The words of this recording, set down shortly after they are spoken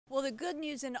the good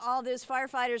news in all this,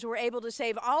 firefighters were able to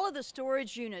save all of the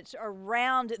storage units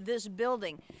around this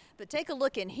building. But take a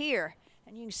look in here,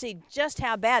 and you can see just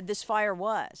how bad this fire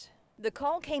was. The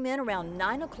call came in around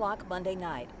 9 o'clock Monday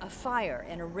night. A fire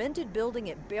in a rented building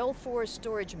at Belforest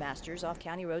Storage Masters off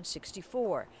County Road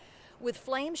 64. With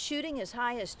flames shooting as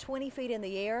high as 20 feet in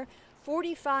the air,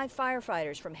 45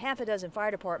 firefighters from half a dozen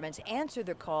fire departments answered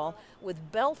the call,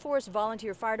 with Belforest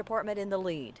Volunteer Fire Department in the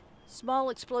lead. Small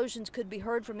explosions could be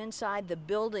heard from inside the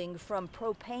building from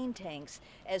propane tanks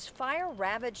as fire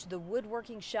ravaged the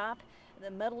woodworking shop, the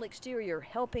metal exterior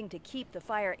helping to keep the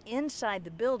fire inside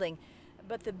the building,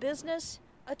 but the business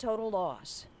a total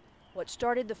loss. What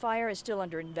started the fire is still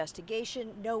under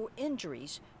investigation. No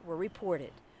injuries were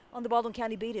reported. On the Baldwin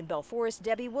County beat in Belforest,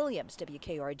 Debbie Williams,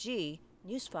 WKRG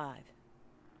News 5.